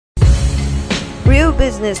True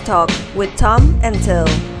Business Talk with Tom and Till.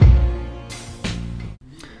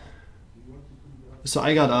 So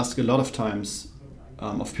I got asked a lot of times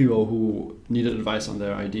of people who needed advice on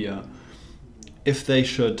their idea if they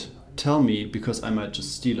should tell me, because I might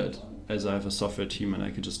just steal it, as I have a software team and I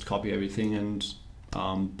could just copy everything and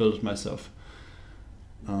build it myself.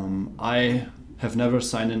 I have never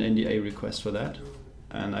signed an NDA request for that,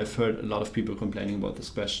 and I've heard a lot of people complaining about this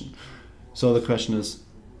question. So the question is,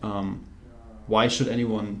 why should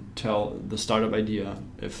anyone tell the startup idea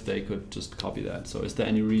if they could just copy that? So is there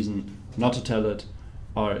any reason not to tell it,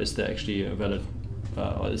 or is there actually a valid,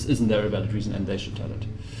 or isn't there a valid reason and they should tell it?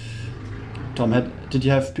 Tom, did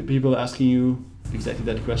you have people asking you exactly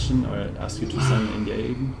that question, or ask you to sign an NDA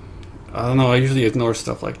even? I don't know, I usually ignore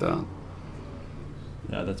stuff like that.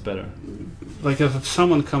 Yeah, that's better. Like if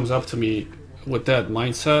someone comes up to me with that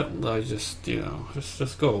mindset, I just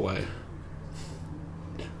go away.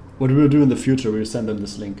 What we will do in the future, we'll send them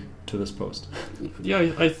this link to this post.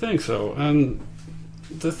 Yeah, I think so. And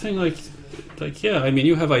the thing, yeah, I mean,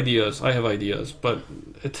 you have ideas, I have ideas, but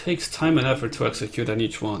it takes time and effort to execute on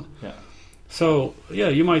each one. Yeah. So, yeah,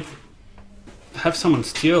 you might have someone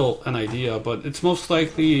steal an idea, but it's most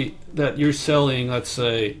likely that you're selling, let's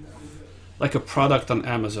say, like a product on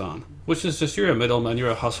Amazon, which is just, you're a middleman,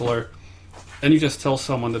 you're a hustler, and you just tell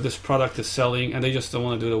someone that this product is selling and they just don't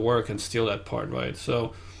want to do the work and steal that part, right?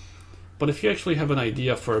 So, but if you actually have an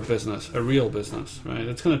idea for a business, a real business, right,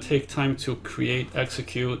 it's going to take time to create,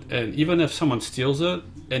 execute, and even if someone steals it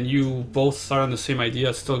and you both start on the same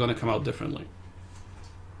idea, it's still going to come out differently.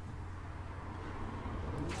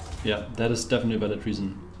 Yeah, that is definitely a valid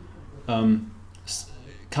reason.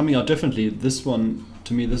 Coming out differently, this one,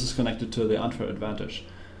 to me, this is connected to the unfair advantage.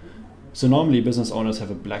 So normally business owners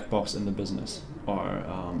have a black box in the business, or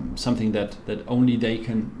something that only they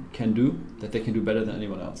can do, that they can do better than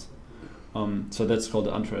anyone else. So that's called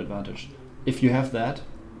the unfair advantage. If you have that,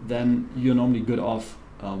 then you're normally good off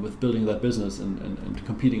with building that business and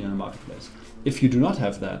competing in the marketplace. If you do not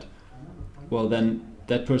have that, well then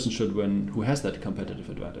that person should win who has that competitive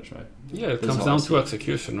advantage, right? Yeah, it comes down to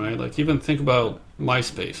execution, right? Like even think about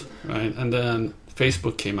MySpace, right? And then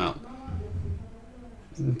Facebook came out,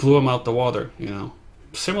 blew them out the water, you know.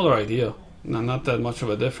 Similar idea, not that much of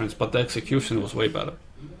a difference, but the execution was way better.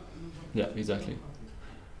 Yeah, exactly.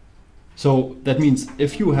 So that means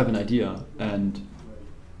if you have an idea and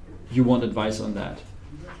you want advice on that,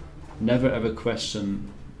 never ever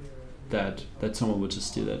question that someone would just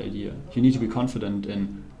steal that idea. You need to be confident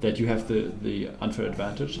in that you have the unfair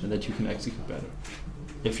advantage and that you can execute better.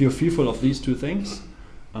 If you're fearful of these two things,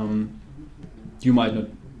 you might not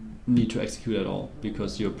need to execute at all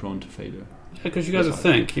because you're prone to failure. Yeah, because you got to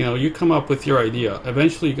think, you come up with your idea.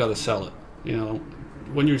 Eventually you got to sell it.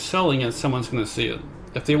 When you're selling it, someone's going to see it.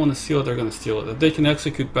 If they want to steal it, they're going to steal it. If they can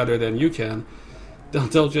execute better than you can,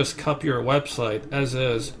 they'll just copy your website as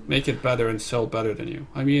is, make it better, and sell better than you.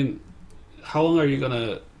 I mean, how long are you going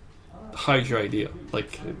to hide your idea?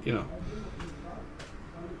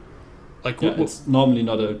 It's normally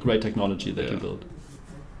not a great technology that you build.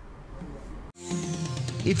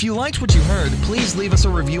 If you liked what you heard, please leave us a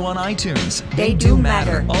review on iTunes. They do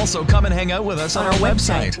matter. Also, come and hang out with us on our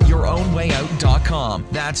website, yourownwayout.com.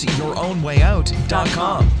 That's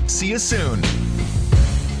yourownwayout.com. See you soon.